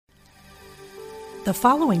The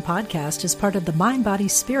following podcast is part of the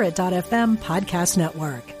MindBodySpirit.fm podcast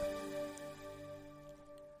network.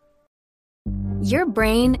 Your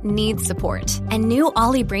brain needs support, and new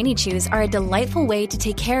Ollie Brainy Chews are a delightful way to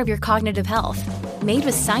take care of your cognitive health. Made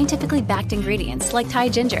with scientifically backed ingredients like Thai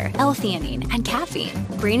ginger, L-theanine, and caffeine,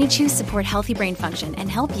 Brainy Chews support healthy brain function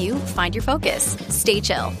and help you find your focus, stay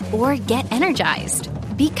chill, or get energized.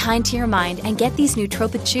 Be kind to your mind and get these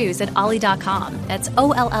nootropic chews at ollie.com. That's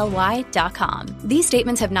OLLY.com. These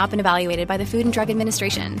statements have not been evaluated by the Food and Drug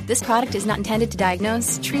Administration. This product is not intended to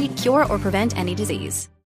diagnose, treat, cure, or prevent any disease.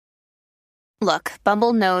 Look,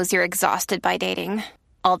 Bumble knows you're exhausted by dating.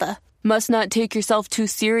 All the, must not take yourself too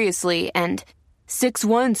seriously, and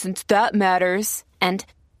 6'1" since that matters, and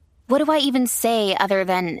what do I even say other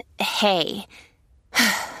than, hey?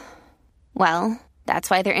 Well,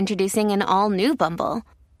 that's why they're introducing an all-new Bumble,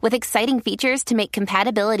 with exciting features to make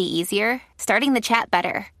compatibility easier, starting the chat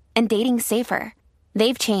better, and dating safer.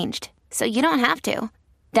 They've changed, so you don't have to.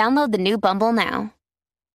 Download the new Bumble now.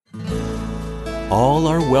 All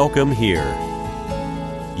are welcome here.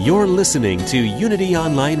 You're listening to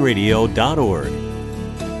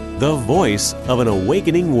UnityOnlineRadio.org, the voice of an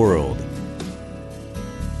awakening world.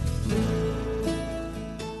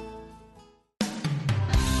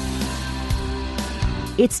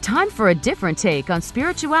 It's time for a different take on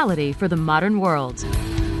spirituality for the modern world.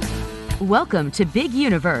 Welcome to Big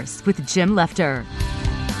Universe with Jim Lefter.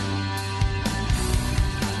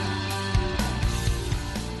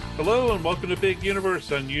 Hello and welcome to Big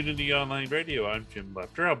Universe on Unity Online Radio. I'm Jim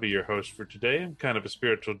Lefter. I'll be your host for today. I'm kind of a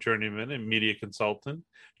spiritual journeyman and media consultant.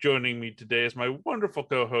 Joining me today is my wonderful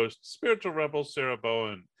co-host, Spiritual Rebel Sarah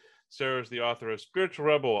Bowen. Sarah is the author of Spiritual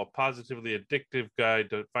Rebel, a positively addictive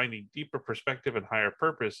guide to finding deeper perspective and higher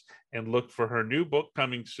purpose. And look for her new book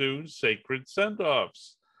coming soon, Sacred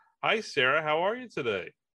Send-Offs. Hi, Sarah. How are you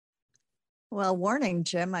today? Well, warning,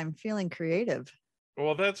 Jim. I'm feeling creative.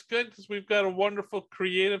 Well, that's good because we've got a wonderful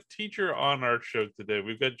creative teacher on our show today.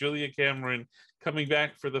 We've got Julia Cameron coming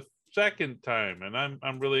back for the second time, and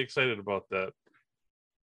I'm really excited about that.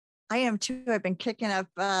 I am too. I've been kicking up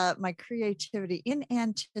my creativity in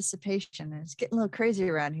anticipation. It's getting a little crazy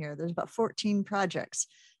around here. There's about 14 projects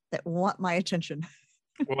that want my attention.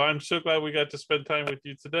 Well, I'm so glad we got to spend time with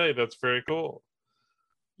you today. That's very cool.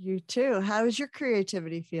 You too. How is your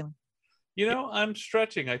creativity feeling? You know, I'm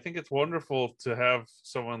stretching. I think it's wonderful to have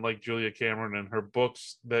someone like Julia Cameron and her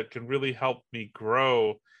books that can really help me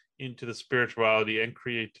grow into the spirituality and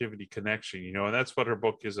creativity connection, you know, and that's what her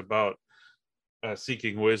book is about,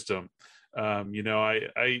 Seeking Wisdom. You know,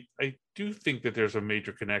 I do think that there's a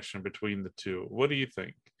major connection between the two. What do you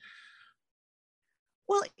think?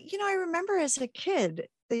 Well, you know, I remember as a kid,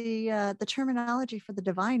 the terminology for the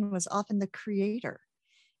divine was often the creator.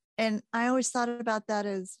 And I always thought about that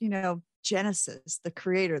as, you know, Genesis, the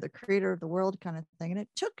creator of the world kind of thing. And it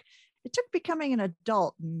took becoming an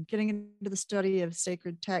adult and getting into the study of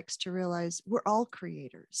sacred text to realize we're all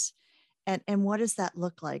creators. And what does that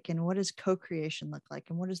look like? And what does co-creation look like?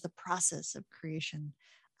 And what is the process of creation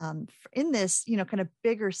in this, you know, kind of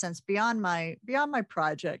bigger sense beyond my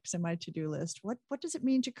projects and my to-do list? What does it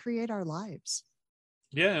mean to create our lives?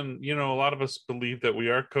 Yeah, and you know, a lot of us believe that we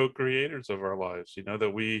are co-creators of our lives. You know,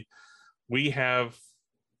 that we have,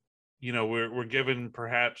 you know, we're given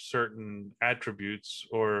perhaps certain attributes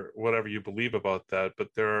or whatever you believe about that, but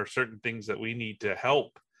there are certain things that we need to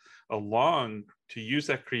help along to use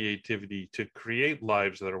that creativity to create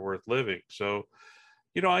lives that are worth living. So,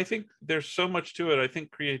 you know, I think there's so much to it. I think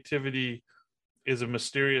creativity is a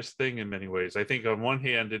mysterious thing in many ways. I think on one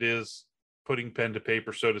hand, it is putting pen to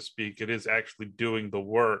paper, so to speak. It is actually doing the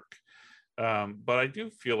work. But I do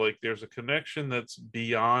feel like there's a connection that's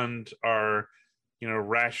beyond our, you know,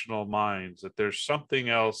 rational minds, that there's something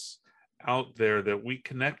else out there that we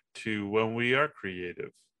connect to when we are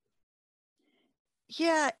creative.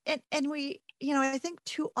 Yeah. And we, you know, I think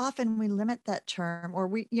too often we limit that term, or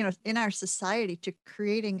we, you know, in our society, to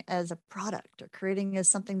creating as a product or creating as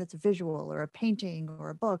something that's visual or a painting or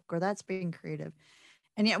a book, or that's being creative.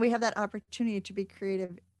 And yet we have that opportunity to be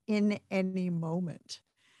creative in any moment,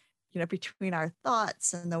 you know, between our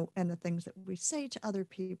thoughts and the things that we say to other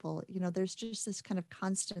people. You know, there's just this kind of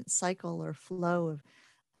constant cycle or flow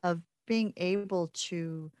of being able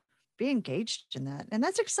to be engaged in that. And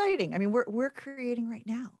that's exciting. I mean, we're creating right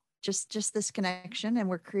now, just this connection, and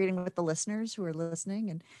we're creating with the listeners who are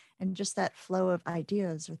listening, and just that flow of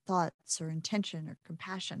ideas or thoughts or intention or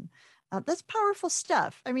compassion. That's powerful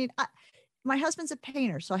stuff. I mean, my husband's a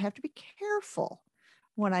painter, so I have to be careful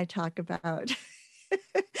when I talk about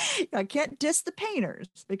I can't diss the painters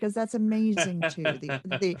because that's amazing too.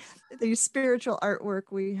 The spiritual artwork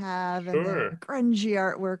we have and Sure. the grungy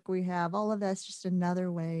artwork we have, all of that's just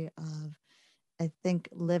another way of, I think,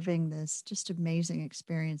 living this just amazing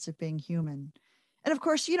experience of being human. And of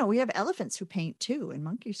course, we have elephants who paint too and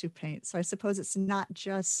monkeys who paint. So I suppose it's not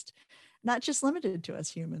just limited to us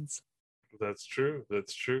humans. That's true.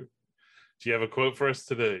 That's true. Do you have a quote for us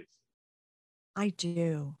today? I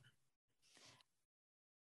do.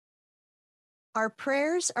 Our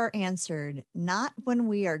prayers are answered not when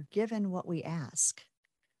we are given what we ask,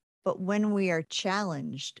 but when we are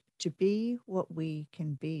challenged to be what we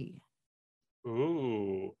can be.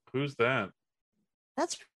 Ooh, who's that?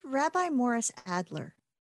 That's Rabbi Morris Adler,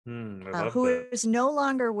 I love who that. is no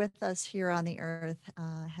longer with us here on the earth,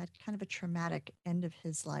 had kind of a traumatic end of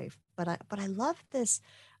his life. But I love this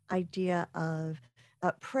idea of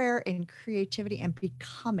prayer and creativity and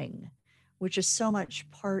becoming, which is so much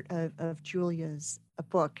part of Julia's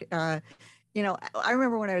book. I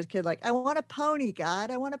remember when I was a kid, like, I want a pony, God,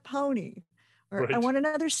 I want a pony. Or Right. I want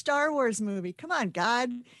another Star Wars movie. Come on, God.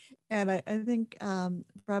 And I think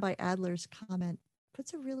Rabbi Adler's comment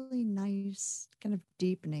puts a really nice kind of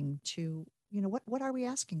deepening to, what are we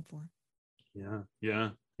asking for?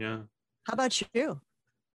 Yeah. How about you?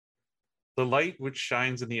 The light which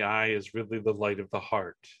shines in the eye is really the light of the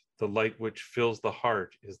heart. The light which fills the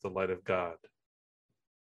heart is the light of God.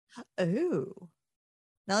 Oh,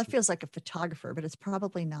 now that feels like a photographer, but it's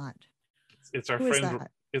probably not. It's our Who is friend.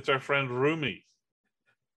 that? It's our friend Rumi.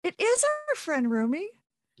 It is our friend Rumi.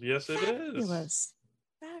 Yes, it is.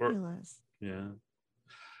 Fabulous. Yeah.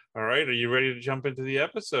 All right. Are you ready to jump into the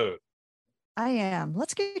episode? I am.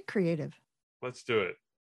 Let's get creative. Let's do it.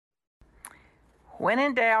 When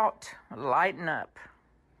in doubt, lighten up.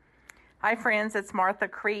 Hi, friends. It's Martha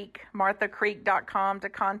Creek, marthacreek.com to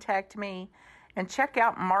contact me. And check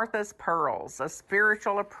out Martha's Pearls, A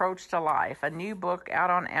Spiritual Approach to Life, a new book out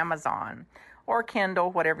on Amazon or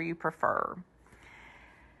Kindle, whatever you prefer.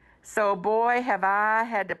 So, boy, have I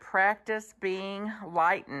had to practice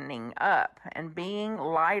lightening up and being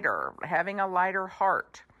lighter, having a lighter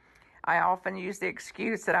heart. I often use the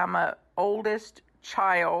excuse that I'm a oldest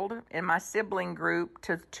child in my sibling group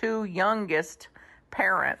to two youngest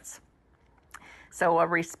parents. So a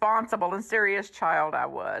responsible and serious child I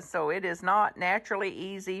was. So it is not naturally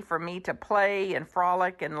easy for me to play and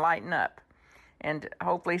frolic and lighten up. And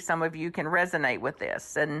hopefully some of you can resonate with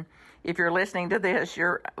this. And if you're listening to this,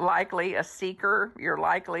 you're likely a seeker, you're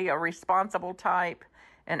likely a responsible type,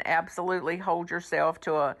 and absolutely hold yourself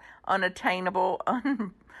to an unattainable,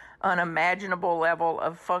 unimaginable level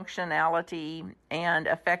of functionality and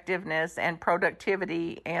effectiveness and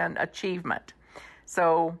productivity and achievement.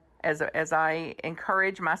 So as I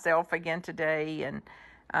encourage myself again today, and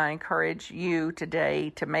I encourage you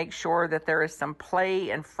today to make sure that there is some play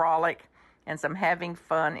and frolic and some having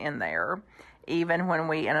fun in there, even when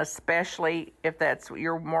and especially if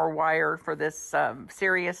you're more wired for this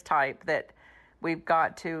serious type, that we've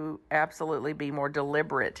got to absolutely be more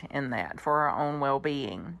deliberate in that for our own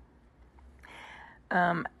well-being.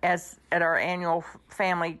 As at our annual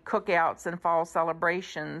family cookouts and fall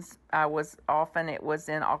celebrations, it was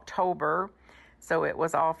in October, so it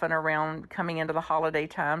was often around coming into the holiday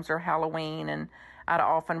times or Halloween, and I'd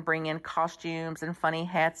often bring in costumes and funny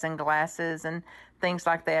hats and glasses and things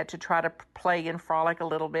like that to try to play and frolic a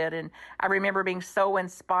little bit. And I remember being so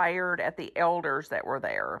inspired at the elders that were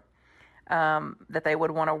there, that they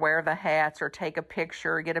would want to wear the hats or take a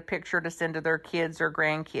picture, get a picture to send to their kids or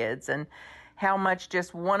grandkids, and how much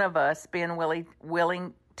just one of us being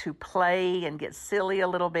willing to play and get silly a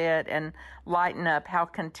little bit and lighten up, how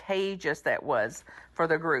contagious that was for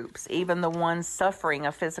the groups, even the ones suffering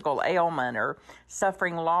a physical ailment or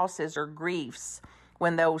suffering losses or griefs,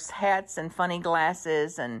 when those hats and funny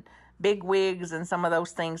glasses and big wigs and some of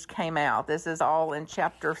those things came out. This is all in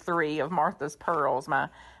chapter 3 of Martha's Pearls, my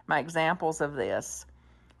examples of this,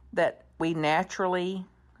 that we naturally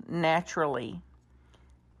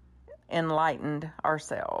enlightened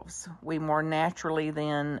ourselves. We more naturally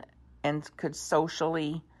then and could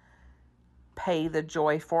socially pay the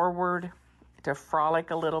joy forward, to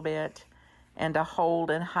frolic a little bit, and to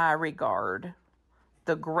hold in high regard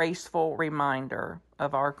the graceful reminder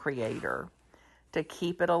of our Creator, to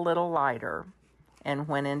keep it a little lighter, and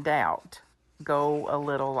when in doubt, go a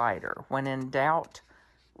little lighter. When in doubt,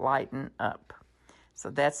 lighten up. So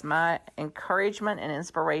that's my encouragement and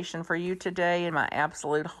inspiration for you today, and my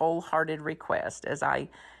absolute wholehearted request as I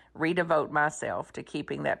redevote myself to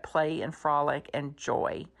keeping that play and frolic and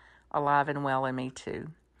joy alive and well in me too.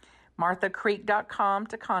 marthacreek.com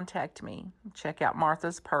to contact me. Check out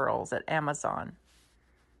Martha's Pearls at Amazon.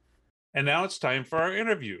 And now it's time for our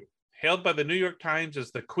interview. Hailed by the New York Times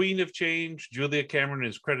as the Queen of Change, Julia Cameron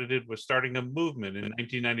is credited with starting a movement in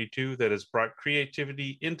 1992 that has brought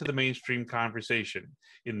creativity into the mainstream conversation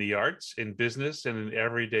in the arts, in business, and in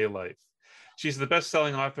everyday life. She's the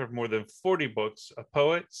best-selling author of more than 40 books, a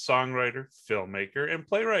poet, songwriter, filmmaker, and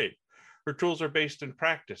playwright. Her tools are based in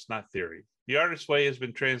practice, not theory. The Artist's Way has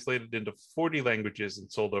been translated into 40 languages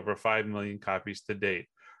and sold over 5 million copies to date.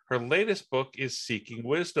 Her latest book is Seeking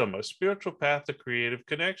Wisdom, a spiritual path to creative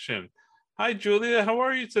connection. Hi, Julia. How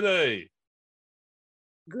are you today?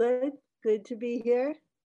 Good. Good to be here.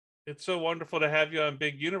 It's so wonderful to have you on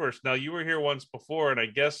Big Universe. Now, you were here once before, and I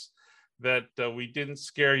guess that we didn't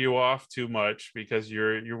scare you off too much because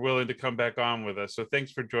you're willing to come back on with us. So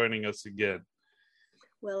thanks for joining us again.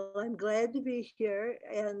 Well, I'm glad to be here,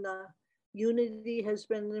 and unity has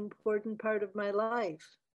been an important part of my life.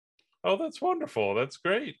 Oh, that's wonderful. That's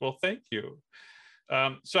great. Well, thank you.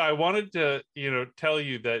 So I wanted to, tell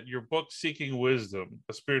you that your book, Seeking Wisdom,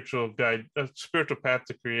 a spiritual guide, a spiritual path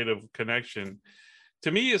to creative connection,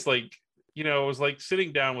 to me is like, it was like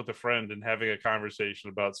sitting down with a friend and having a conversation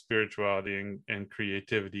about spirituality and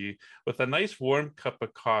creativity with a nice warm cup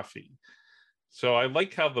of coffee. So I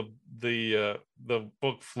like how the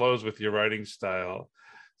book flows with your writing style.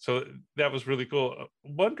 So that was really cool.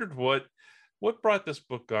 Wondered what brought this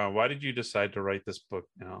book on? Why did you decide to write this book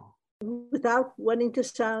now? Without wanting to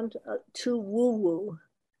sound too woo-woo.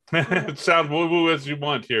 Sound woo-woo as you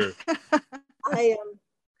want here. I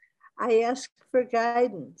ask for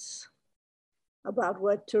guidance about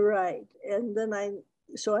what to write. And then I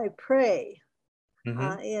pray, and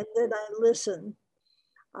then I listen.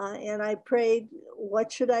 And I prayed,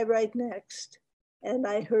 what should I write next? And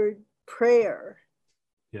I heard prayer.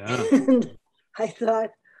 Yeah. And I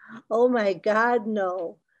thought, oh my God,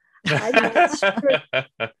 no. I'm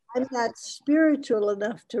not spiritual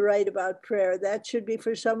enough to write about prayer. That should be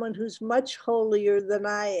for someone who's much holier than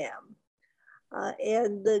I am.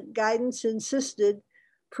 And the guidance insisted,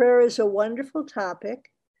 prayer is a wonderful topic.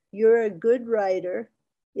 You're a good writer.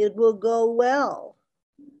 It will go well.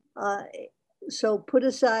 So put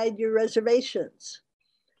aside your reservations.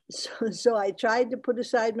 So I tried to put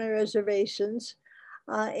aside my reservations,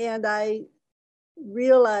 and I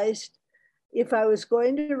realized if I was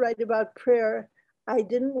going to write about prayer, I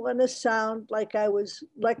didn't want to sound like I was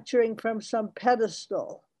lecturing from some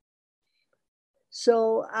pedestal.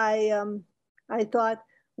 So I thought,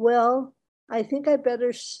 well, I think I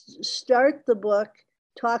better start the book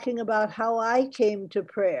talking about how I came to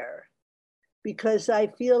prayer, because I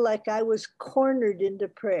feel like I was cornered into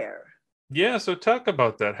prayer. Yeah, so talk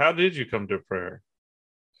about that. How did you come to prayer?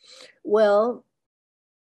 Well,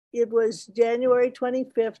 it was January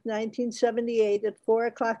 25th, 1978 at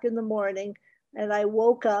 4:00 in the morning, and I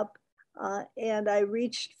woke up and I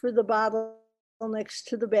reached for the bottle next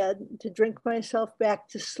to the bed to drink myself back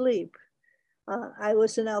to sleep. I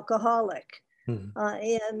was an alcoholic,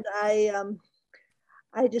 and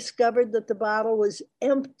I discovered that the bottle was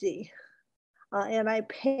empty, and I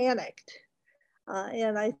panicked,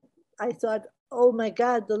 and I thought, oh my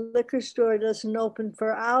God, the liquor store doesn't open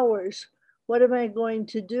for hours. What am I going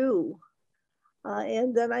to do?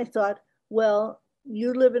 And then I thought, well,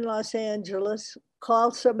 you live in Los Angeles,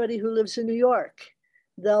 call somebody who lives in New York.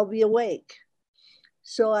 They'll be awake.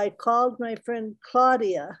 So I called my friend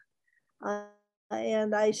Claudia,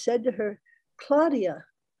 and I said to her, Claudia,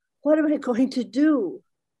 what am I going to do?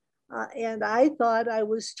 And I thought I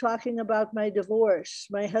was talking about my divorce.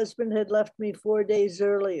 My husband had left me 4 days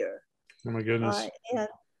earlier. Oh my goodness.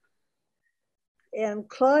 And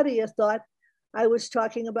Claudia thought I was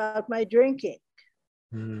talking about my drinking.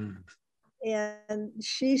 And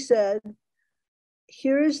she said,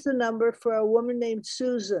 here's the number for a woman named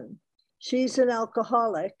Susan. She's an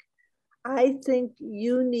alcoholic. I think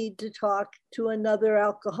you need to talk to another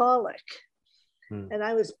alcoholic. And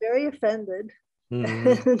I was very offended.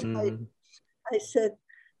 And I said,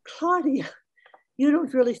 Claudia, you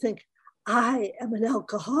don't really think I am an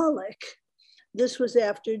alcoholic? This was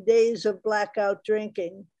after days of blackout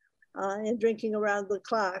drinking and drinking around the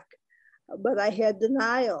clock. But I had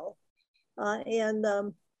denial. And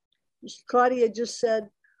Claudia just said,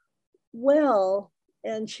 well,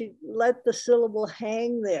 and she let the syllable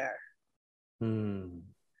hang there.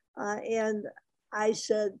 And I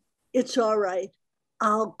said, it's all right,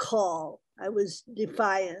 I'll call. I was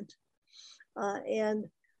defiant. And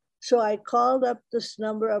so I called up this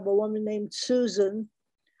number of a woman named Susan,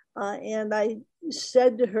 and I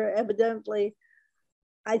said to her, evidently,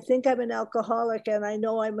 I think I'm an alcoholic and I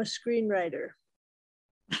know I'm a screenwriter.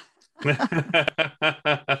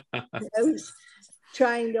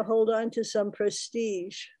 trying to hold on to some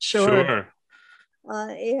prestige. Sure.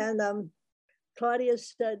 And Claudia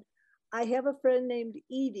said, I have a friend named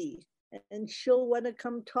Edie, and she'll want to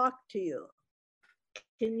come talk to you.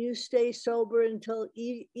 Can you stay sober until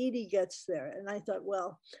Edie gets there? And I thought,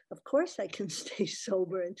 well, of course I can stay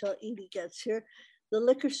sober until Edie gets here. The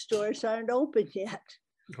liquor stores aren't open yet.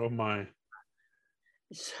 Oh my.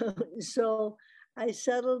 So I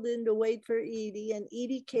settled in to wait for Edie, and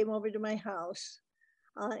Edie came over to my house.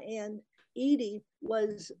 And Edie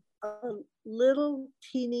was a little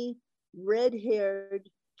teeny red-haired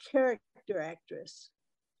character actress.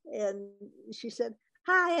 And she said,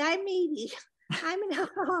 hi, I'm Edie. I'm an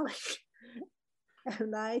alcoholic.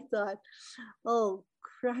 And I thought, oh,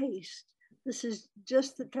 Christ, this is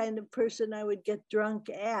just the kind of person I would get drunk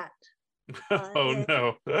at.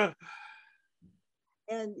 No.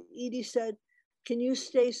 And Edie said, can you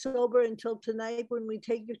stay sober until tonight when we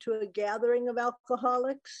take you to a gathering of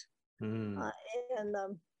alcoholics? And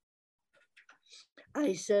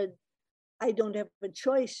I said, I don't have a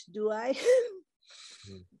choice, do I?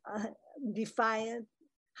 Defiant,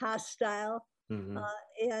 hostile.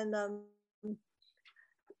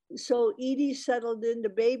 So Edie settled in to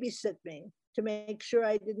babysit me to make sure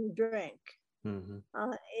I didn't drink.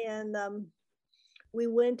 And we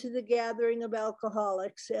went to the gathering of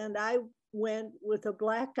alcoholics, and I went with a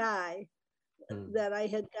black eye that I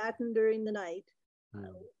had gotten during the night.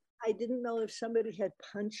 I didn't know if somebody had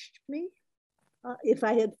punched me, if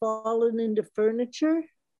I had fallen into furniture.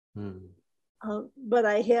 But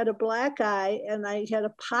I had a black eye, and I had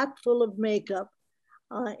a pot full of makeup,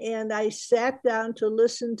 and I sat down to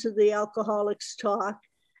listen to the alcoholics talk,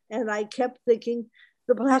 and I kept thinking,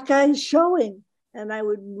 the black eye is showing, and I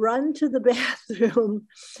would run to the bathroom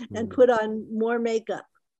and put on more makeup.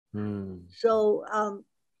 So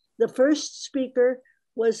the first speaker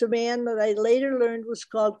was a man that I later learned was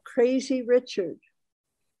called Crazy Richard,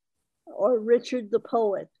 or Richard the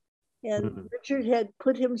Poet. And Richard had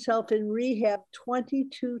put himself in rehab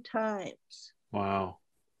 22 times. Wow.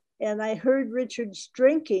 And I heard Richard's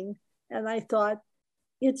drinking, and I thought,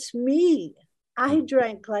 it's me. I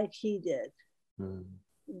drank like he did.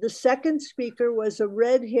 The second speaker was a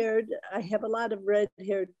red-haired, I have a lot of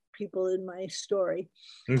red-haired people in my story,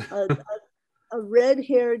 a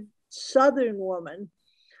red-haired Southern woman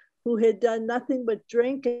who had done nothing but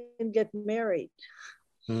drink and get married.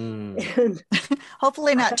 And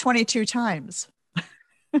hopefully not 22 times.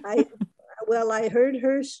 I heard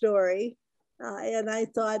her story, and I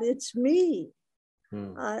thought, it's me.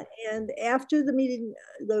 And after the meeting,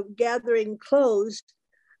 the gathering closed,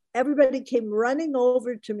 everybody came running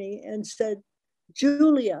over to me and said,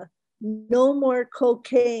 Julia, no more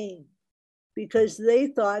cocaine, because they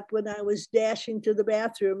thought when I was dashing to the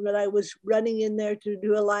bathroom that I was running in there to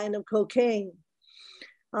do a line of cocaine.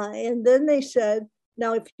 And then they said,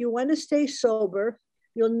 now, if you want to stay sober,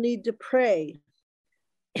 you'll need to pray.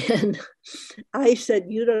 And I said,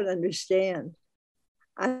 you don't understand.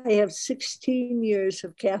 I have 16 years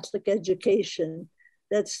of Catholic education.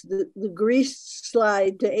 That's the greased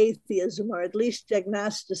slide to atheism, or at least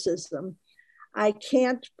agnosticism. I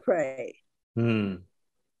can't pray. And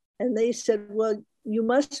they said, well, you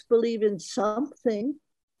must believe in something.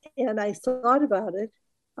 And I thought about it.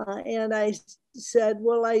 And I said,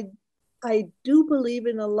 well, I do believe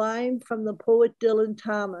in a line from the poet Dylan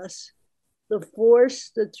Thomas, the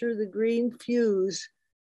force that through the green fuse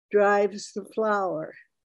drives the flower,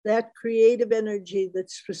 that creative energy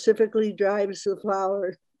that specifically drives the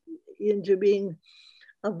flower into being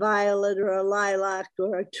a violet or a lilac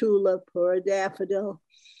or a tulip or a daffodil.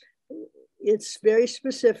 It's very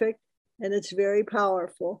specific and it's very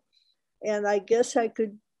powerful. And I guess I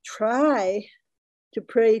could try to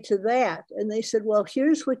pray to that. And they said, well,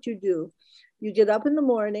 here's what you do. You get up in the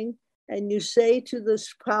morning and you say to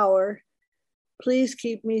this power, please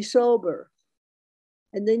keep me sober.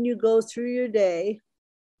 And then you go through your day.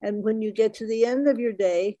 And when you get to the end of your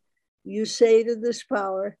day, you say to this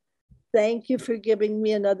power, thank you for giving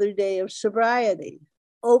me another day of sobriety.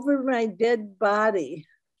 Over my dead body,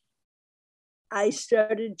 I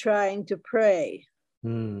started trying to pray.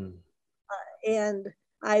 And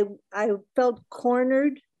I felt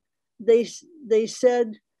cornered. They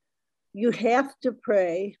said, you have to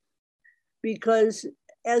pray because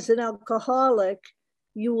as an alcoholic,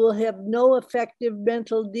 you will have no effective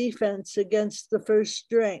mental defense against the first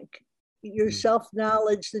drink. Your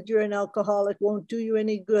self-knowledge that you're an alcoholic won't do you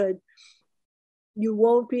any good. You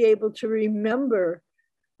won't be able to remember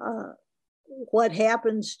what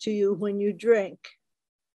happens to you when you drink.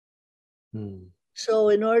 So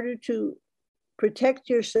in order to protect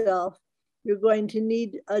yourself, you're going to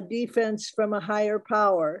need a defense from a higher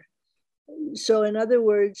power. So in other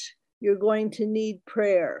words, you're going to need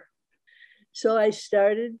prayer. So I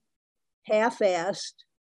started half-assed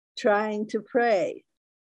trying to pray.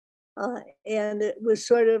 And it was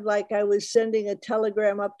sort of like I was sending a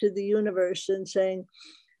telegram up to the universe and saying,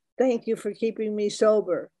 thank you for keeping me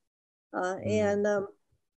sober. And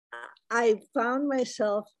I found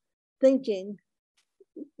myself thinking,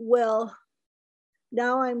 well,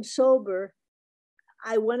 now I'm sober,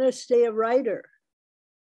 I want to stay a writer.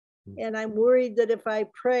 And I'm worried that if I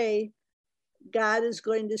pray, God is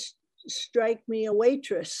going to strike me a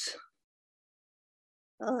waitress.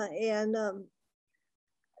 And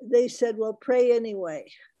they said, well, pray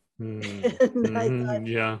anyway. And I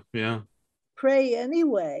thought, yeah. Pray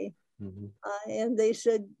anyway. And they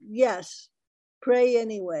said, yes, pray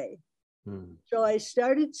anyway. So I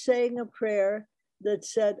started saying a prayer that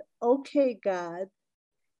said, okay, God,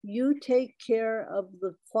 you take care of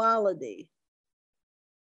the quality.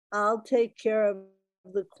 I'll take care of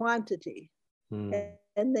the quantity.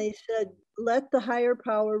 And they said, let the higher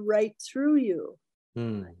power write through you.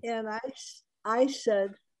 And I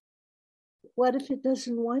said, what if it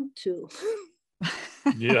doesn't want to?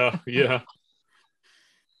 Yeah.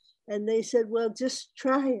 And they said, well, just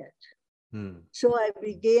try it. So I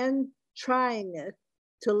began trying it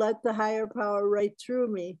to let the higher power write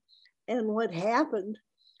through me. And what happened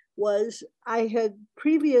was I had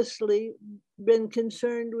previously been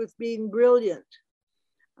concerned with being brilliant.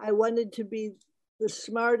 I wanted to be the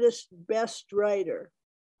smartest, best writer.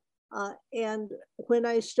 And when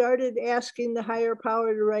I started asking the higher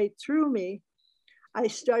power to write through me, I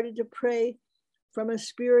started to pray from a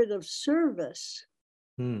spirit of service.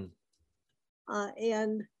 And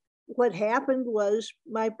what happened was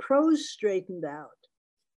my prose straightened out.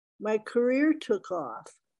 My career took off.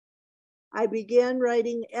 I began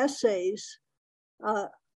writing essays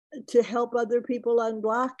to help other people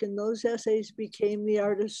unblock, and those essays became The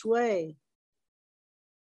Artist's Way.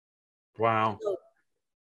 Wow.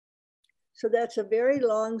 So that's a very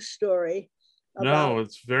long story. No,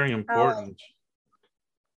 it's very important.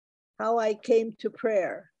 How I came to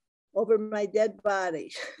prayer over my dead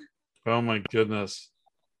body. Oh my goodness.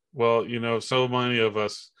 Well, so many of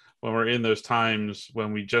us, when we're in those times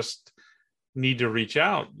when we just need to reach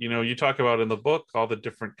out, you talk about in the book all the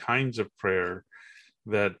different kinds of prayer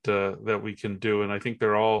that we can do, and I think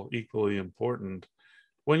they're all equally important.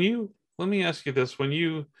 Let me ask you this: when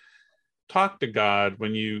you talk to God,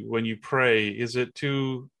 when you pray, is it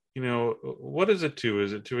to, what is it to?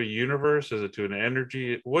 Is it to a universe? Is it to an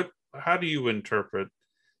energy? How do you interpret,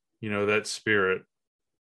 that spirit?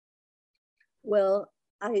 Well,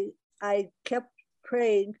 I kept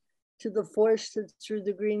praying to the force that through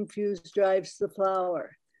the green fuse drives the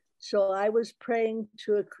flower. So I was praying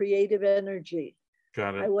to a creative energy.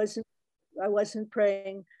 Got it. I wasn't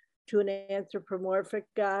praying to an anthropomorphic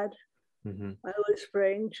God. I was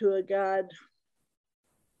praying to a God.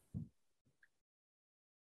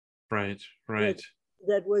 Right.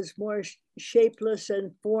 That was more shapeless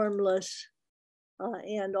and formless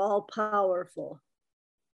and all powerful.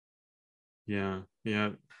 Yeah.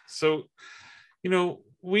 So,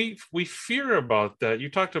 we fear about that.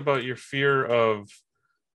 You talked about your fear of,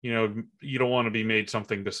 you don't want to be made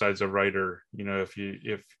something besides a writer. If you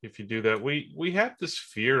do that, we have this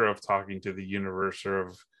fear of talking to the universe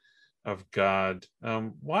or of God.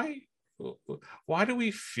 Why do we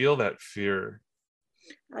feel that fear?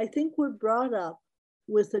 I think we're brought up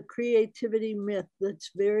with a creativity myth that's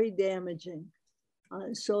very damaging.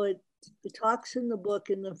 So it talks in the book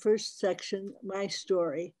in the first section, my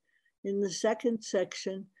story. In the second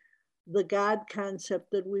section, the God concept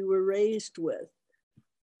that we were raised with.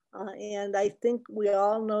 And I think we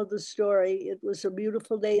all know the story. It was a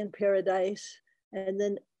beautiful day in paradise, and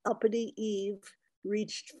then uppity Eve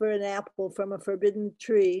reached for an apple from a forbidden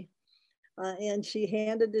tree, and she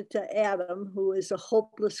handed it to Adam, who is a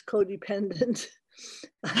hopeless codependent.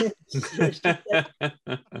 She said,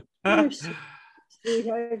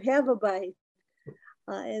 sweetheart, have a bite.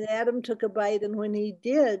 And Adam took a bite, and when he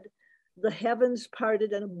did, the heavens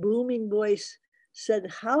parted and a booming voice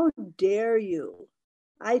said, how dare you?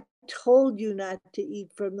 I told you not to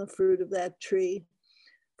eat from the fruit of that tree.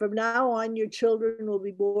 From now on, your children will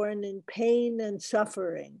be born in pain and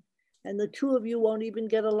suffering, and the two of you won't even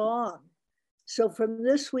get along. So from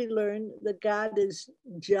this, we learn that God is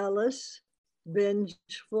jealous,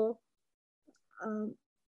 vengeful,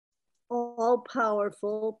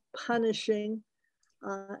 all-powerful, punishing,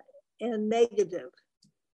 and negative.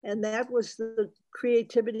 And that was the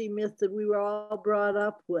creativity myth that we were all brought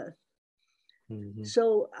up with.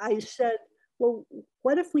 So I said, well,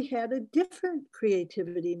 what if we had a different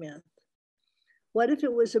creativity myth? What if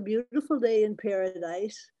it was a beautiful day in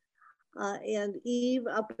paradise and Eve,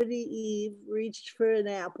 uppity Eve, reached for an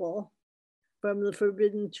apple from the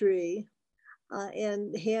forbidden tree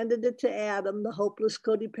and handed it to Adam, the hopeless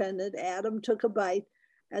codependent. Adam took a bite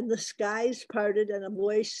and the skies parted and a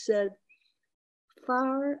voice said,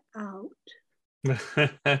 "Far out."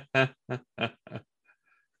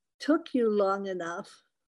 Took you long enough.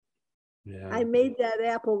 Yeah. I made that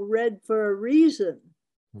apple red for a reason.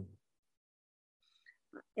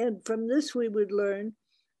 And from this, we would learn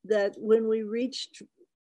that when we reached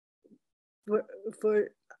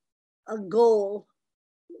for a goal,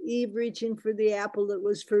 Eve reaching for the apple that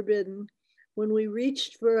was forbidden, when we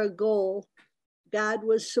reached for a goal, God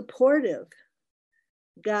was supportive.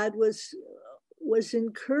 God was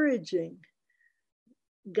encouraging.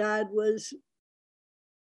 God was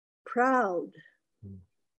proud.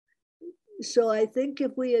 So I think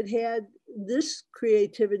if we had had this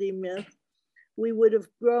creativity myth, we would have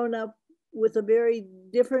grown up with a very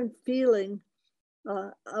different feeling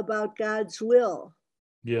about God's will.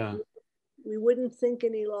 Yeah. We wouldn't think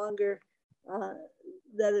any longer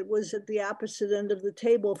that it was at the opposite end of the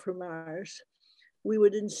table from ours. We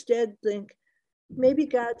would instead think, maybe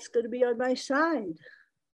God's going to be on my side.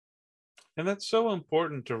 And that's so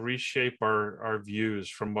important to reshape our views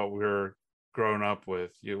from what we're grown up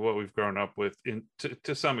with, what we've grown up with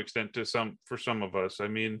to some extent, for some of us. I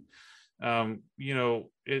mean,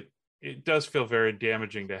 it does feel very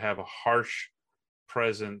damaging to have a harsh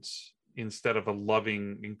presence instead of a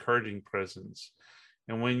loving, encouraging presence.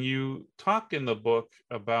 And when you talk in the book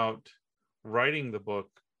about writing the book,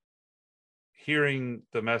 hearing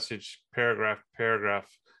the message paragraph by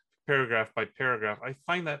paragraph, I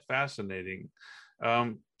find that fascinating.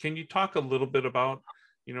 Can you talk a little bit about,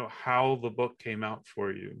 how the book came out for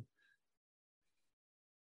you?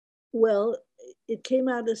 Well, it came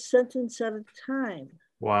out a sentence at a time.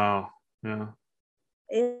 Wow. Yeah.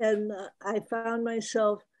 And I found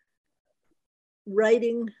myself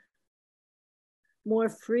writing more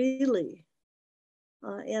freely.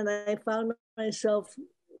 And I found myself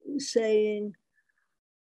saying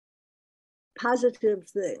positive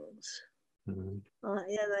things. Mm-hmm.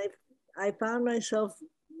 And I found myself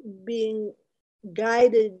being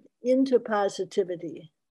guided into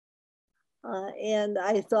positivity. And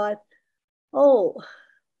I thought, oh,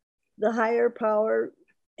 the higher power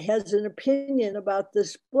has an opinion about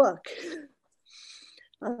this book.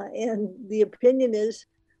 And the opinion is,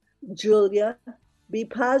 Julia, be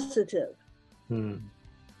positive.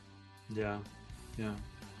 Yeah.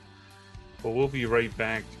 Well, we'll be right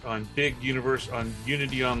back on Big Universe on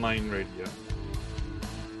Unity Online Radio.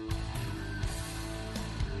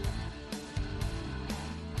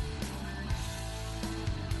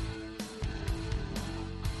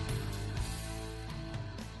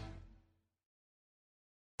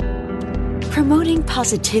 Promoting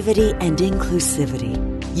positivity and inclusivity.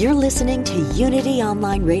 You're listening to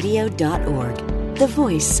UnityOnlineRadio.org, the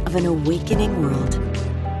voice of an awakening world.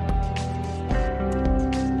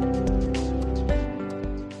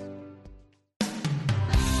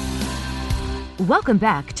 Welcome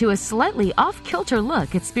back to a slightly off-kilter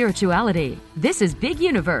look at spirituality. This is Big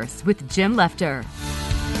Universe with Jim Lefter.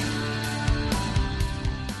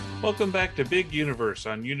 Welcome back to Big Universe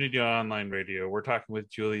on Unity Online Radio. We're talking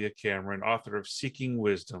with Julia Cameron, author of Seeking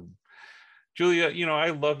Wisdom. Julia,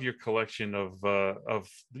 I love your collection of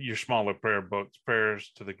your smaller prayer books,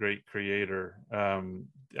 Prayers to the Great Creator.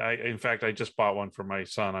 In fact, I just bought one for my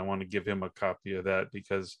son. I want to give him a copy of that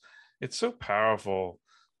because it's so powerful.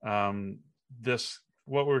 What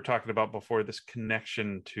we were talking about before, this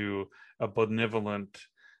connection to a benevolent,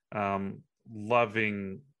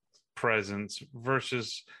 loving presence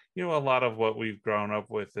versus a lot of what we've grown up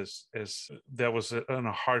with is that was in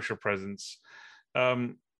a harsher presence. I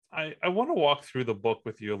want to walk through the book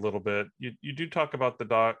with you a little bit. You do talk about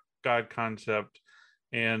the God concept,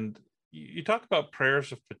 and you talk about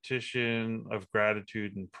prayers of petition, of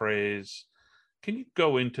gratitude and praise. Can you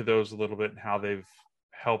go into those a little bit and how they've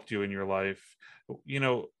helped you in your life?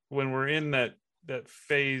 When we're in that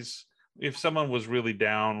phase, if someone was really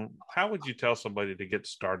down, how would you tell somebody to get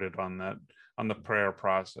started on the prayer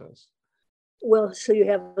process? Well, so you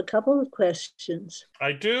have a couple of questions.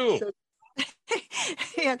 I do.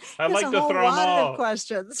 I'd like to throw them all.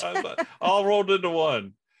 Questions. All rolled into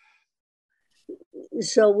one.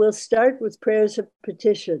 So we'll start with prayers of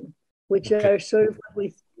petition, which are sort of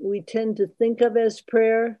what we tend to think of as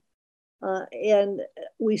prayer. And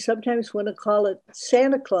we sometimes want to call it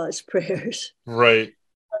Santa Claus prayers. Right.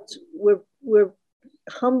 We're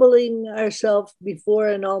humbling ourselves before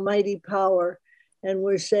an almighty power, and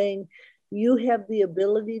we're saying, you have the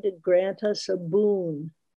ability to grant us a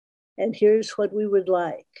boon, and here's what we would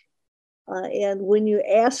like. And when you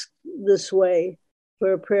ask this way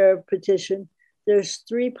for a prayer of petition, there's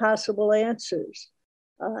 3 possible answers.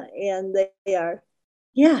 And they are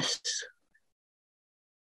yes,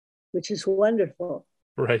 which is wonderful.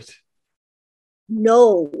 Right.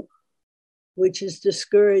 No, which is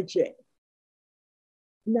discouraging.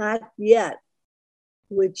 Not yet,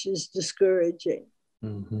 which is discouraging.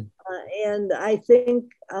 Mm-hmm. And I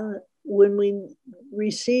think when we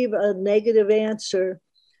receive a negative answer,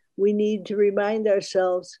 we need to remind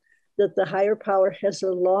ourselves that the higher power has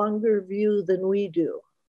a longer view than we do.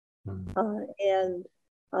 Mm-hmm. And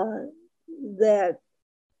that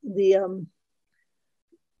the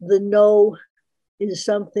no is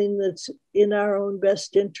something that's in our own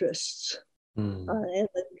best interests. Mm-hmm. And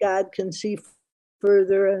that God can see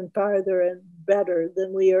further and farther and better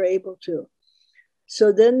than we are able to.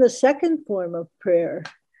 So then the second form of prayer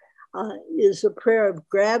is a prayer of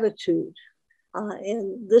gratitude.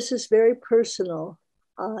 And this is very personal.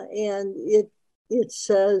 And it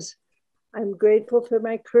says, I'm grateful for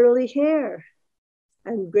my curly hair.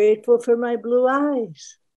 I'm grateful for my blue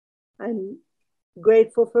eyes. I'm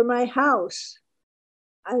grateful for my house.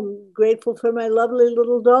 I'm grateful for my lovely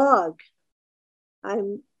little dog.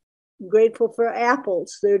 I'm grateful for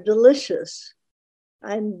apples. They're delicious.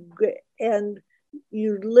 And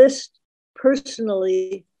you list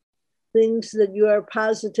personally things that you are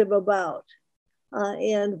positive about.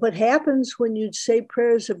 And what happens when you say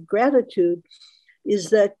prayers of gratitude is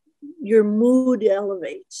that your mood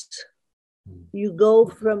elevates. You go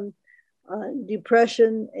from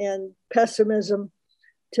depression and pessimism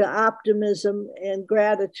to optimism and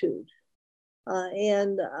gratitude.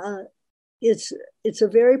 And it's a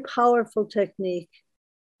very powerful technique.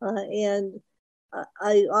 And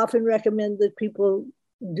I often recommend that people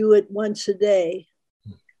do it once a day.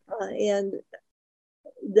 And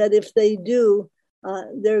that if they do,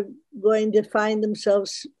 they're going to find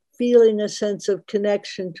themselves feeling a sense of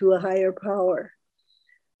connection to a higher power.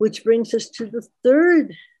 Which brings us to the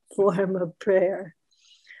third form of prayer,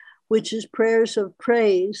 which is prayers of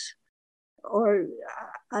praise, or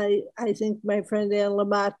I think my friend Anne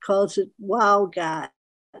Lamott calls it, wow, God.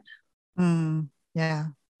 Yeah.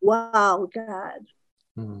 Wow, God.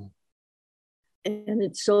 And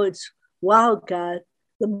it's wow, God.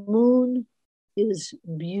 The moon is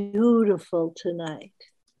beautiful tonight.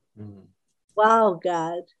 Wow,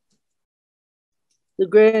 God. The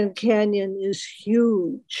Grand Canyon is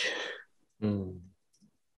huge.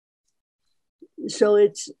 So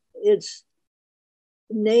it's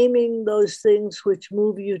naming those things which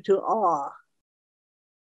move you to awe.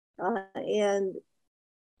 And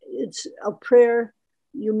it's a prayer,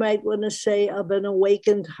 you might want to say, of an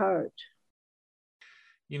awakened heart.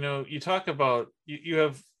 You know, you talk about, you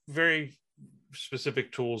have very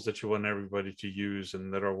specific tools that you want everybody to use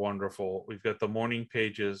and that are wonderful. We've got the morning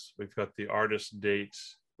pages, we've got the artist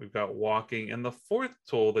dates, we've got walking, and the fourth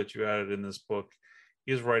tool that you added in this book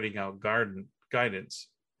is writing out guidance.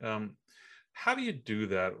 How do you do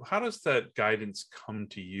that? How does that guidance come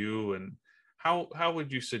to you, and how would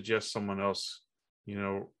you suggest someone else,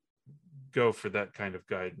 go for that kind of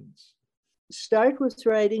guidance? Start with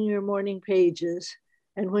writing your morning pages,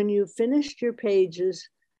 and when you've finished your pages,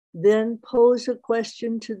 then pose a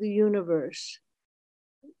question to the universe.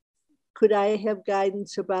 Could I have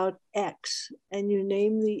guidance about X? And you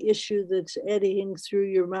name the issue that's eddying through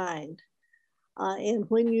your mind. And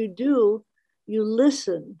when you do, you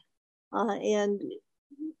listen, and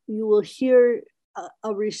you will hear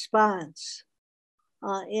a response.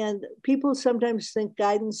 And people sometimes think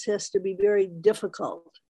guidance has to be very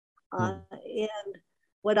difficult. And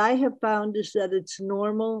what I have found is that it's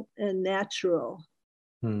normal and natural.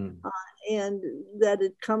 And that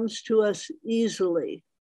it comes to us easily.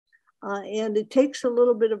 And it takes a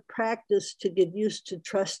little bit of practice to get used to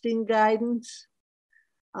trusting guidance,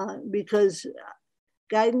 because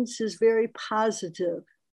guidance is very positive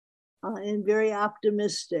and very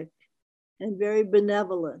optimistic and very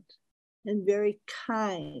benevolent and very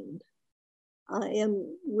kind. And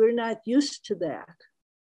we're not used to that.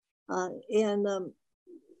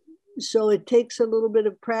 So it takes a little bit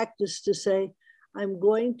of practice to say, I'm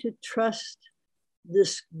going to trust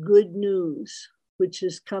this good news, which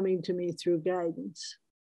is coming to me through guidance.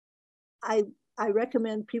 I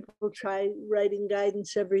recommend people try writing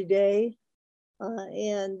guidance every day,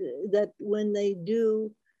 and that when they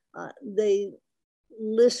do, they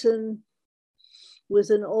listen with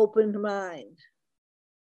an open mind.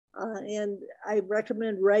 And I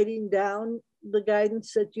recommend writing down the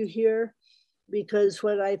guidance that you hear, because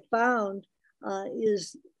what I found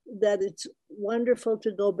is that it's wonderful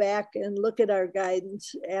to go back and look at our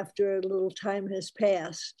guidance after a little time has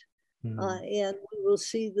passed. And we will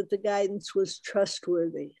see that the guidance was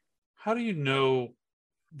trustworthy. How do you know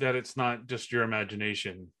that it's not just your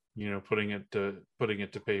imagination, putting it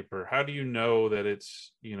to paper? How do you know that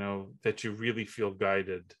it's, that you really feel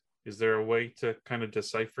guided? Is there a way to kind of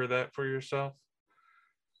decipher that for yourself?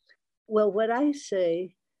 Well, what I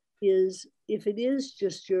say is, if it is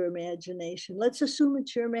just your imagination, let's assume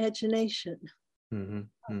it's your imagination. If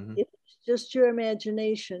it's just your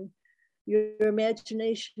imagination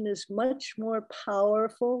is much more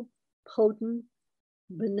powerful, potent,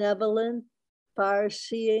 benevolent,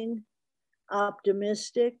 far-seeing,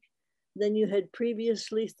 optimistic than you had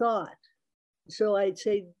previously thought. So I'd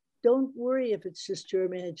say, don't worry if it's just your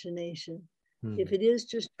imagination. If it is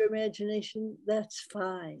just your imagination, that's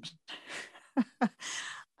fine.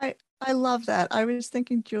 I love that. I was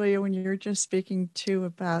thinking, Julia, when you were just speaking too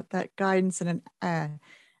about that guidance and an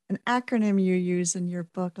acronym you use in your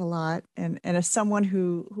book a lot, and as someone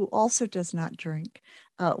who also does not drink,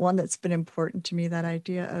 one that's been important to me, that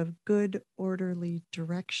idea of good, orderly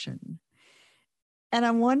direction. And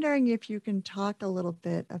I'm wondering if you can talk a little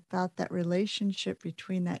bit about that relationship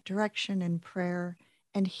between that direction and prayer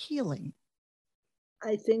and healing.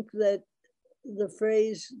 I think that the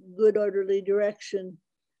phrase good, orderly direction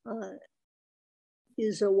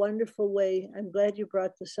is a wonderful way. I'm glad you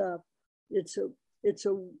brought this up. It's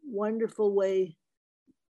a wonderful way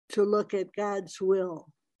to look at God's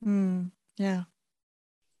will. Yeah.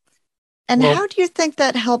 And how do you think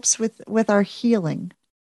that helps with our healing?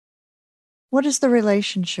 What is the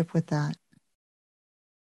relationship with that?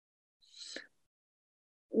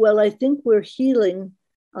 Well, I think we're healing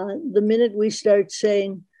the minute we start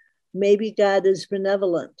saying, maybe God is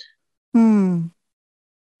benevolent.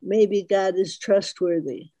 Maybe God is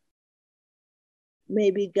trustworthy.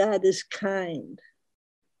 Maybe God is kind.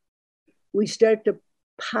 We start to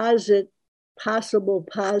posit possible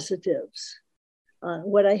positives.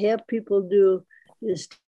 What I have people do is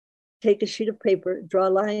take a sheet of paper, draw a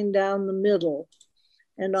line down the middle,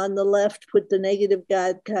 and on the left, put the negative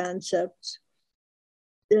God concepts.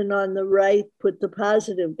 And on the right, put the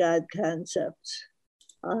positive God concepts.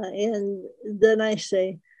 And then I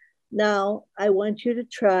say, now I want you to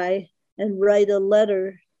try and write a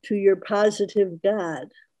letter to your positive God.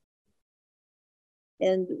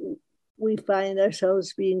 And we find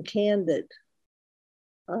ourselves being candid.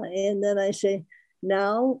 And then I say,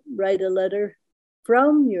 now write a letter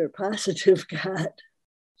from your positive God.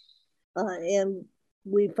 And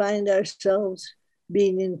we find ourselves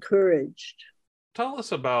being encouraged. Tell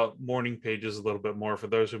us about morning pages a little bit more for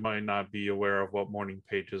those who might not be aware of what morning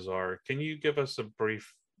pages are. Can you give us a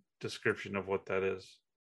brief description of what that is?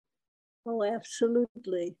 Oh,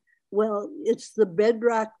 absolutely. Well, it's the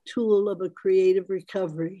bedrock tool of a creative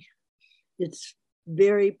recovery. It's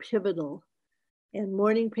very pivotal. And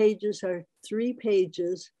morning pages are 3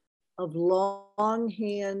 pages of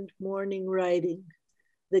longhand morning writing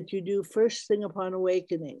that you do first thing upon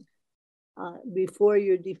awakening, before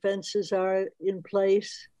your defenses are in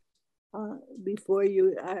place, before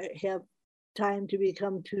you have time to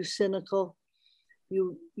become too cynical.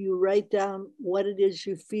 You write down what it is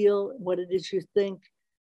you feel, what it is you think,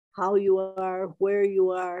 how you are, where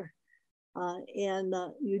you are, and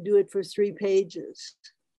you do it for 3 pages.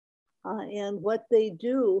 And what they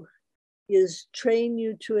do is train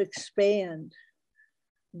you to expand.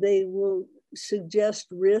 They will suggest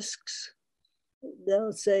risks.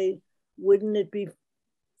 They'll say, wouldn't it be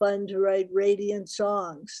fun to write radiant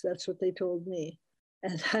songs? That's what they told me.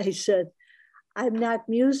 And I said, I'm not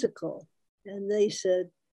musical. And they said,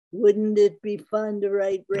 wouldn't it be fun to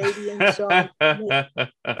write radiant songs?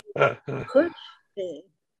 Push me.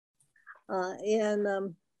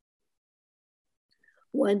 And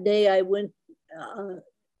one day I went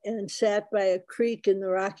and sat by a creek in the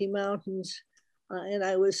Rocky Mountains, and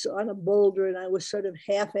I was on a boulder, and I was sort of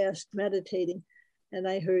half-assed meditating, and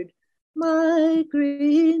I heard, my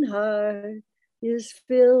green heart is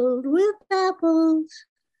filled with apples.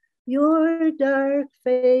 Your dark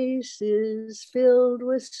face is filled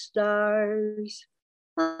with stars.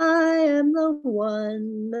 I am the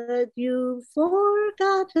one that you've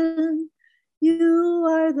forgotten. You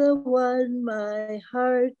are the one my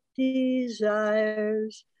heart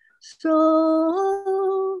desires.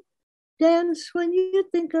 So dance when you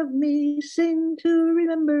think of me, sing to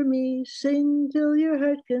remember me, sing till your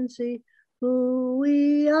heart can see who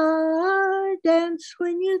we are. Dance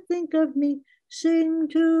when you think of me, sing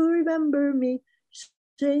to remember me,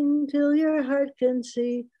 sing till your heart can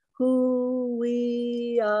see who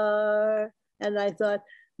we are. And I thought,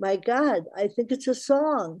 my God, I think it's a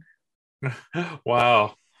song.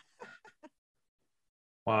 Wow.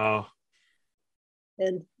 Wow.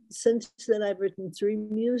 And since then, I've written 3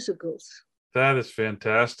 musicals. That is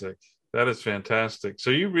fantastic. That is fantastic.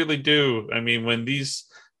 So you really do. I mean, when these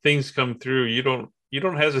things come through, you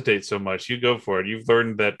don't hesitate so much. You go for it. You've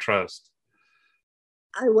learned that trust.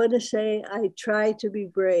 I want to say I try to be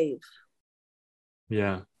brave.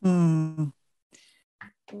 Yeah. One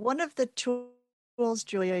of the tools,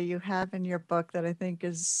 Julia, you have in your book that I think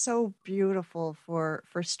is so beautiful for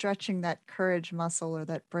stretching that courage muscle or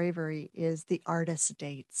that bravery is the artist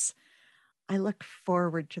dates. I look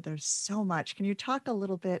forward to those so much. Can you talk a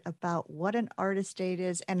little bit about what an artist date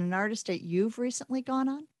is and an artist date you've recently gone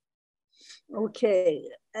on? Okay.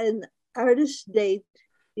 An artist date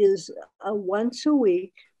is a once a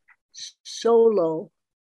week solo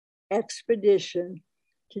expedition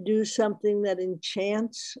to do something that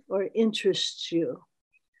enchants or interests you.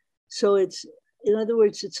 So it's, in other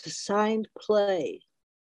words, it's assigned play.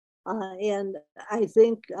 And I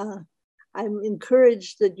think I'm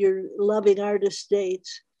encouraged that you're loving artist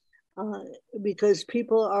dates because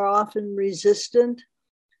people are often resistant.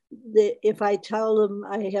 If I tell them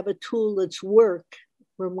I have a tool that's work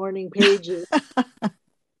for morning pages,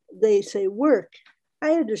 they say, work.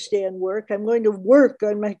 I understand work. I'm going to work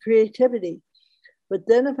on my creativity. But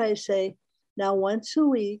then if I say, now once a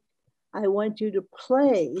week, I want you to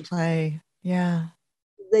play. Play, yeah.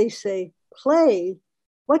 They say, play?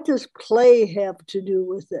 What does play have to do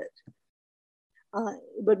with it?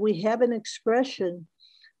 But we have an expression,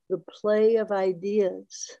 the play of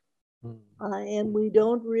ideas. And we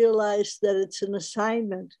don't realize that it's an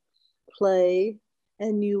assignment. Play,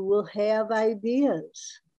 and you will have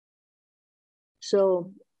ideas.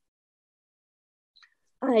 So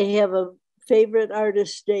I have a favorite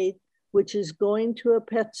artist date, which is going to a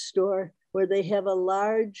pet store where they have a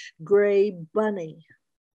large gray bunny.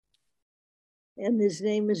 And his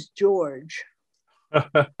name is George.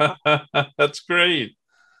 That's great.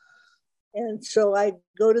 And so I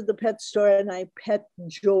go to the pet store and I pet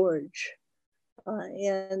George.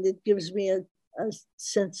 And it gives me a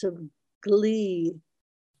sense of glee,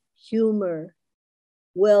 humor,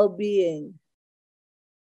 well-being,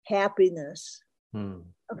 happiness,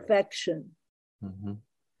 affection. Mm-hmm.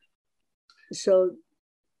 So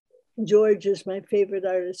George is my favorite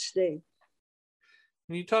artist date.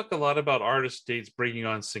 And you talk a lot about artist dates bringing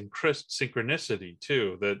on synchronicity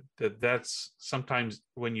too. That's sometimes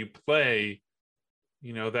when you play,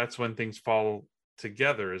 that's when things fall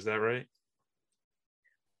together. Is that right?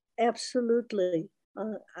 Absolutely.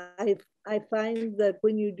 I find that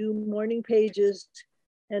when you do morning pages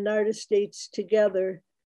and artist dates together,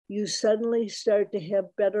 you suddenly start to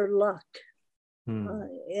have better luck.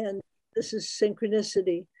 And this is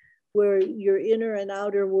synchronicity, where your inner and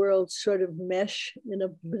outer worlds sort of mesh in a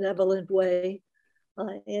benevolent way.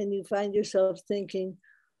 And you find yourself thinking,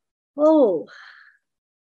 oh,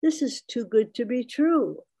 this is too good to be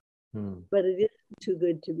true. But it isn't too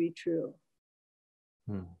good to be true.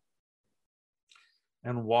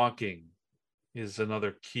 And walking is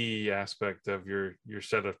another key aspect of your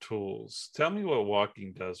set of tools. Tell me what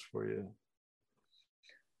walking does for you.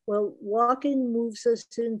 Well, walking moves us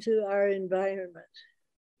into our environment.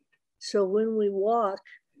 So when we walk,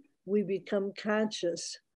 we become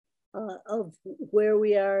conscious of where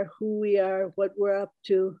we are, who we are, what we're up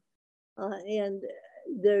to. And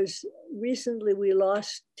recently we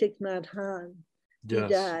lost Thich Nhat Hanh. He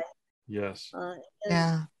died. Yes.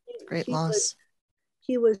 Yeah, great loss.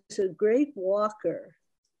 He was a great walker.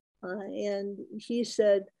 And he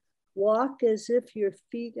said, walk as if your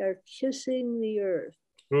feet are kissing the earth.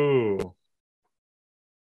 Ooh.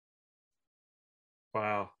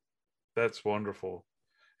 Wow. That's wonderful.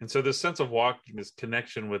 And so this sense of walking, this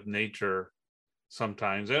connection with nature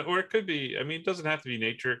sometimes, or it could be, it doesn't have to be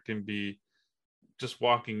nature. It can be just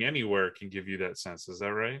walking anywhere can give you that sense. Is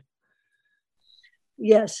that right?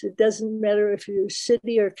 Yes. It doesn't matter if you're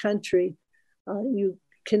city or country. You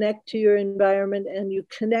connect to your environment and you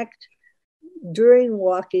connect during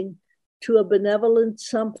walking to a benevolent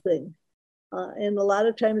something. And a lot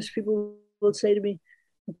of times people will say to me,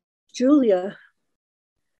 Julia,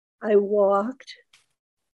 I walked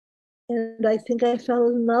and I think I fell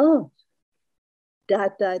in love, ...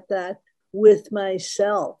 with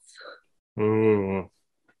myself. Ooh.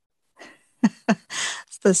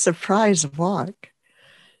 It's the surprise walk.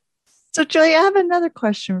 So, Julia, I have another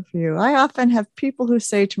question for you. I often have people who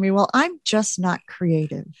say to me, well, I'm just not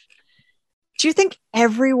creative. Do you think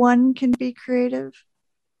everyone can be creative?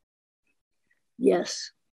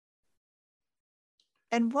 Yes.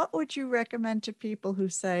 And what would you recommend to people who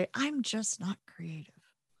say, I'm just not creative?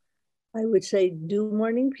 I would say do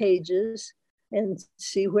morning pages and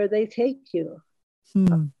see where they take you.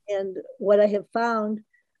 And what I have found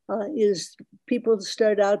is people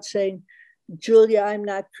start out saying, Julia, I'm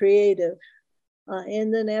not creative.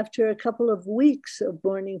 And then after a couple of weeks of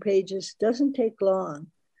morning pages, doesn't take long,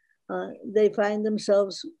 they find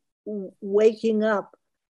themselves waking up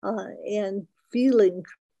and feeling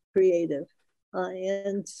creative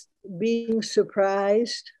and being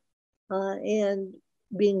surprised and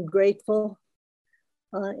being grateful.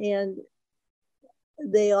 And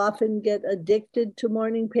they often get addicted to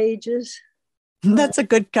morning pages. That's a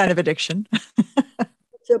good kind of addiction.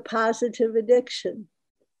 It's a positive addiction.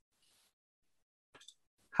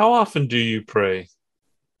 How often do you pray?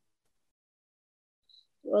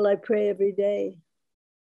 Well, I pray every day.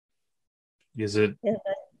 Is it? And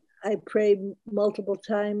I pray multiple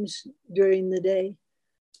times during the day.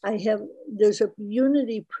 There's a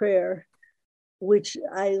unity prayer, which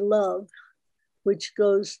I love, which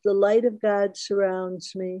goes, the light of God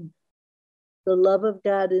surrounds me. The love of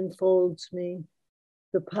God enfolds me.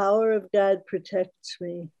 The power of God protects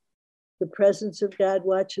me. The presence of God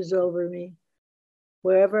watches over me.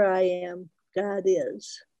 Wherever I am, God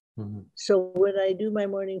is. Mm-hmm. So when I do my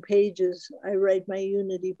morning pages, I write my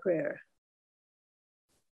unity prayer.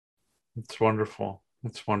 It's wonderful.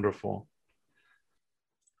 It's wonderful.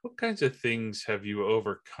 What kinds of things have you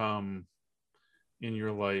overcome in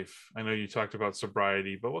your life? I know you talked about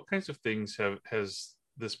sobriety, but what kinds of things has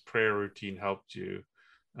this prayer routine helped you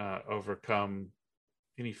overcome?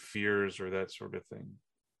 Any fears or that sort of thing?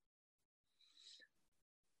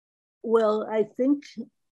 Well, I think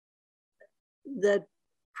that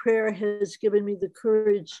prayer has given me the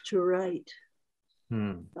courage to write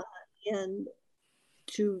and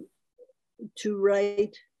to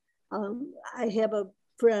write. I have a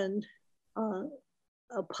friend,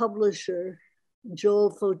 a publisher,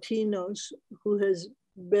 Joel Fotinos, who has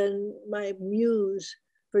been my muse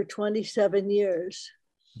for 27 years.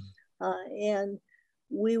 And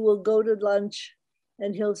we will go to lunch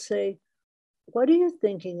and he'll say, what are you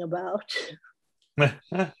thinking about?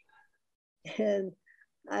 And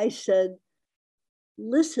I said,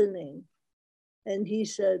 listening. And he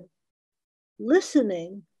said,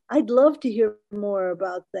 listening? I'd love to hear more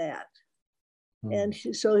about that. And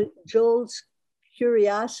so Joel's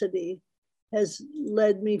curiosity has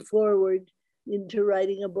led me forward into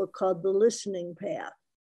writing a book called The Listening Path.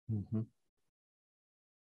 Mm-hmm.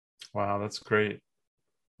 Wow, that's great.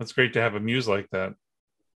 That's great to have a muse like that.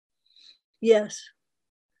 Yes,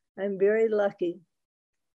 I'm very lucky.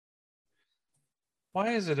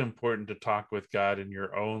 Why is it important to talk with God in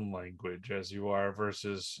your own language as you are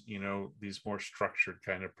versus, these more structured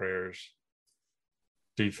kind of prayers,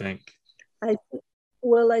 do you think? I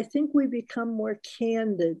think we become more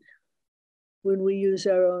candid when we use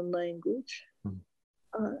our own language.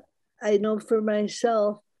 I know for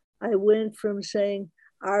myself, I went from saying,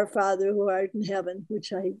 Our Father who art in heaven,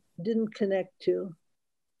 which I didn't connect to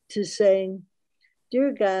saying,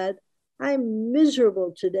 Dear God, I'm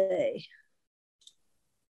miserable today.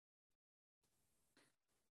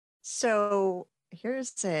 So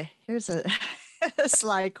here's a a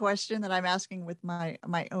sly question that I'm asking with my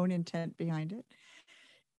own intent behind it.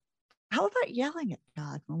 How about yelling at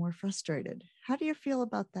God when we're frustrated? How do you feel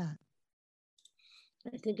about that?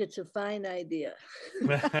 I think it's a fine idea.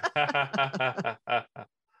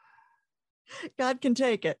 God can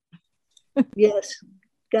take it. Yes,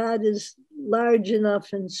 God is large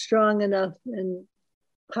enough and strong enough and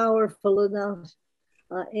powerful enough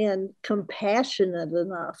and compassionate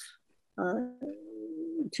enough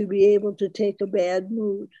to be able to take a bad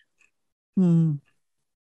mood.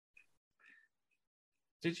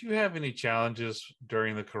 Did you have any challenges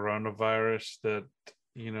during the coronavirus that,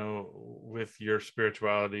 with your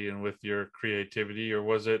spirituality and with your creativity, or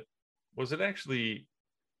was it actually,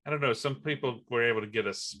 I don't know, some people were able to get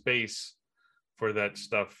a space for that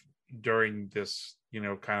stuff during this,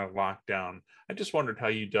 kind of lockdown. I just wondered how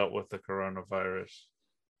you dealt with the coronavirus.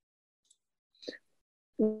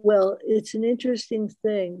 Well, it's an interesting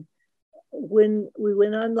thing. When we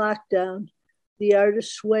went on lockdown, the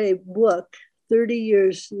Artist's Way book, 30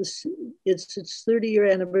 years, it's its 30-year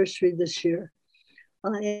anniversary this year.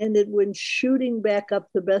 And it went shooting back up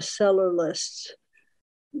the bestseller lists.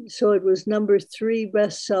 So it was number 3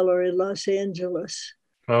 bestseller in Los Angeles.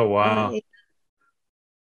 Oh, wow.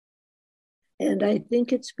 And I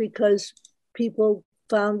think it's because people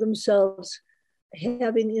found themselves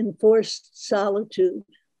having enforced solitude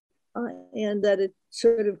and that it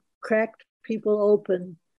sort of cracked people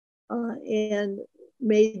open. And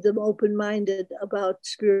made them open-minded about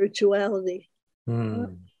spirituality.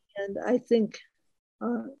 Mm. And I think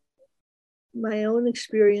my own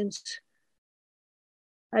experience,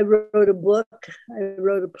 I wrote a book, I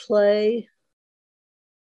wrote a play.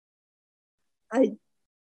 I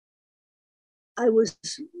was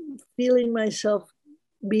feeling myself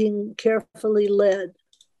being carefully led.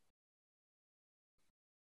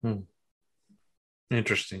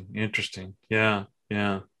 Interesting. Yeah.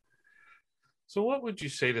 So what would you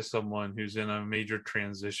say to someone who's in a major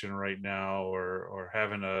transition right now or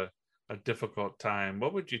having a difficult time?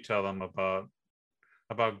 What would you tell them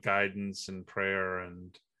about guidance and prayer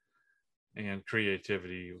and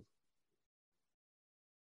creativity?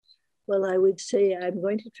 Well, I would say I'm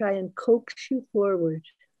going to try and coax you forward.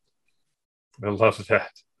 I love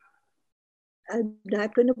that. I'm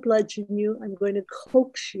not going to bludgeon you. I'm going to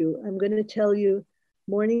coax you. I'm going to tell you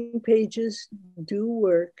morning pages do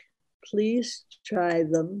work. Please try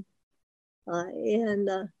them. And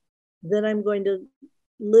then I'm going to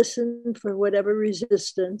listen for whatever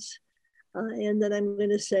resistance. And then I'm going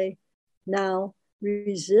to say, now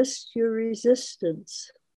resist your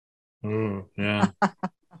resistance. Yeah.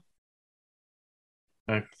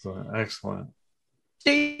 Excellent.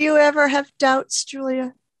 Do you ever have doubts,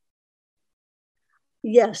 Julia?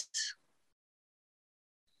 Yes.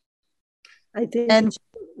 I think it's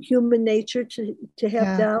human nature to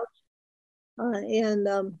have doubt.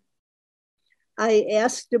 And I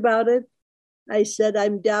asked about it. I said,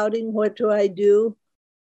 I'm doubting. What do I do?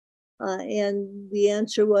 And the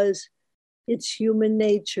answer was, it's human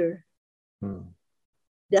nature.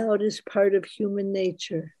 Doubt is part of human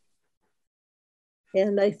nature.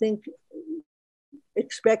 And I think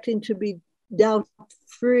expecting to be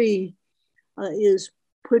doubt-free is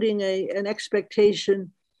putting an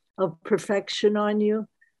expectation of perfection on you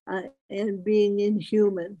and being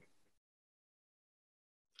inhuman.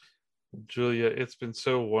 Julia, it's been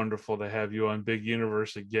so wonderful to have you on Big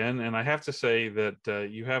Universe again. And I have to say that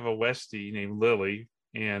you have a Westie named Lily.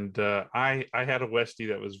 And I had a Westie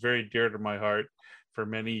that was very dear to my heart for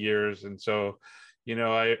many years. And so,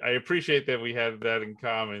 I appreciate that we have that in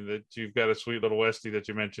common, that you've got a sweet little Westie that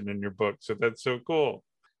you mentioned in your book. So that's so cool.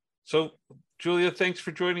 So, Julia, thanks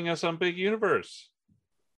for joining us on Big Universe.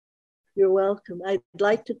 You're welcome. I'd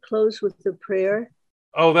like to close with a prayer.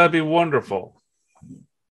 Oh, that'd be wonderful.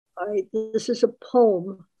 All right, this is a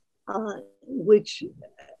poem which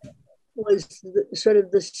was sort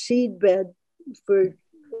of the seedbed for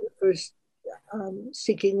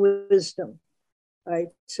seeking wisdom. All right,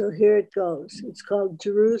 so here it goes. It's called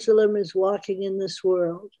Jerusalem is Walking in This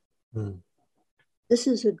World. This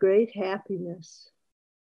is a great happiness.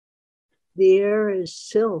 The air is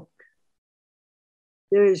silk.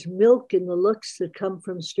 There is milk in the looks that come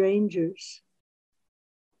from strangers.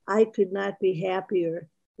 I could not be happier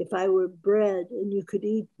if I were bread and you could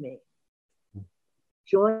eat me.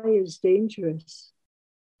 Joy is dangerous.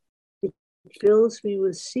 It fills me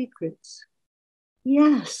with secrets.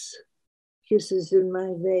 Yes, kisses in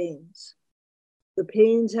my veins. The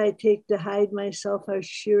pains I take to hide myself are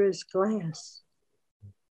sheer as glass.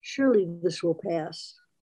 Surely this will pass.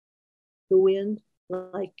 The wind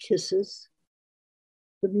like kisses.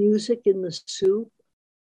 The music in the soup.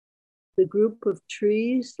 The group of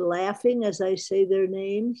trees laughing as I say their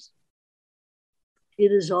names.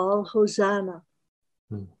 It is all Hosanna.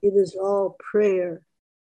 It is all prayer.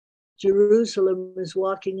 Jerusalem is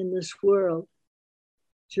walking in this world.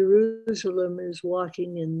 Jerusalem is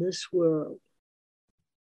walking in this world.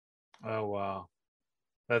 Oh, wow.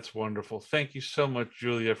 That's wonderful. Thank you so much,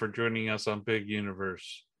 Julia, for joining us on Big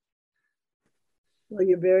Universe. Well,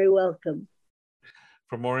 you're very welcome.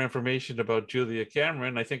 For more information about Julia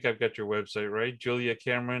Cameron, I think I've got your website, right?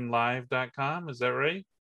 JuliaCameronLive.com. Is that right?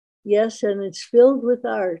 Yes, and it's filled with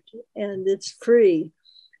art and it's free.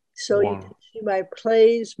 So you can see my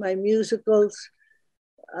plays, my musicals,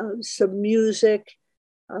 some music,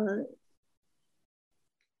 a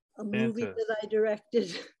movie that I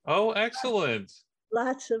directed. Oh, excellent.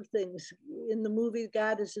 Lots of things. In the movie,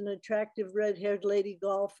 God is an attractive red-haired lady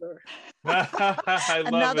golfer. I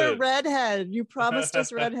love Another it. redhead. You promised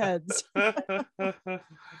us redheads.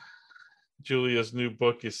 Julia's new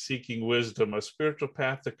book is Seeking Wisdom, A Spiritual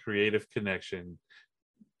Path to Creative Connection.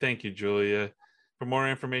 Thank you, Julia. For more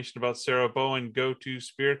information about Sarah Bowen, go to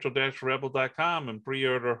spiritual-rebel.com and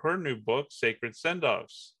pre-order her new book, Sacred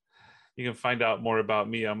Send-Offs. You can find out more about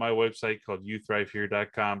me on my website called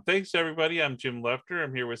youthrivehere.com. Thanks, everybody. I'm Jim Lefter.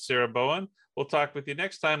 I'm here with Sarah Bowen. We'll talk with you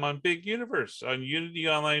next time on Big Universe on Unity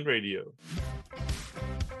Online Radio.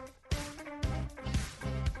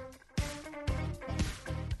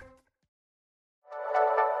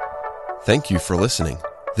 Thank you for listening.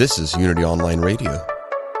 This is Unity Online Radio,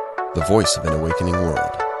 the voice of an awakening world.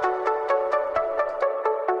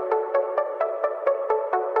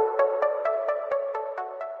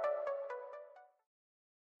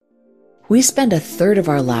 We spend a third of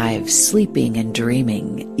our lives sleeping and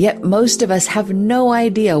dreaming, yet most of us have no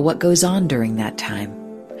idea what goes on during that time.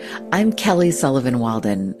 I'm Kelly Sullivan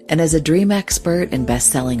Walden, and as a dream expert and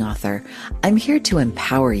best-selling author, I'm here to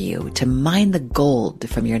empower you to mine the gold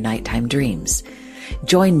from your nighttime dreams.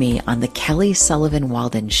 Join me on the Kelly Sullivan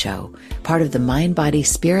Walden Show, part of the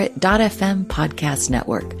MindBodySpirit.fm podcast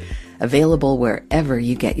network, available wherever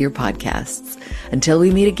you get your podcasts. Until we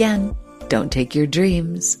meet again, don't take your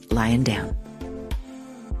dreams lying down.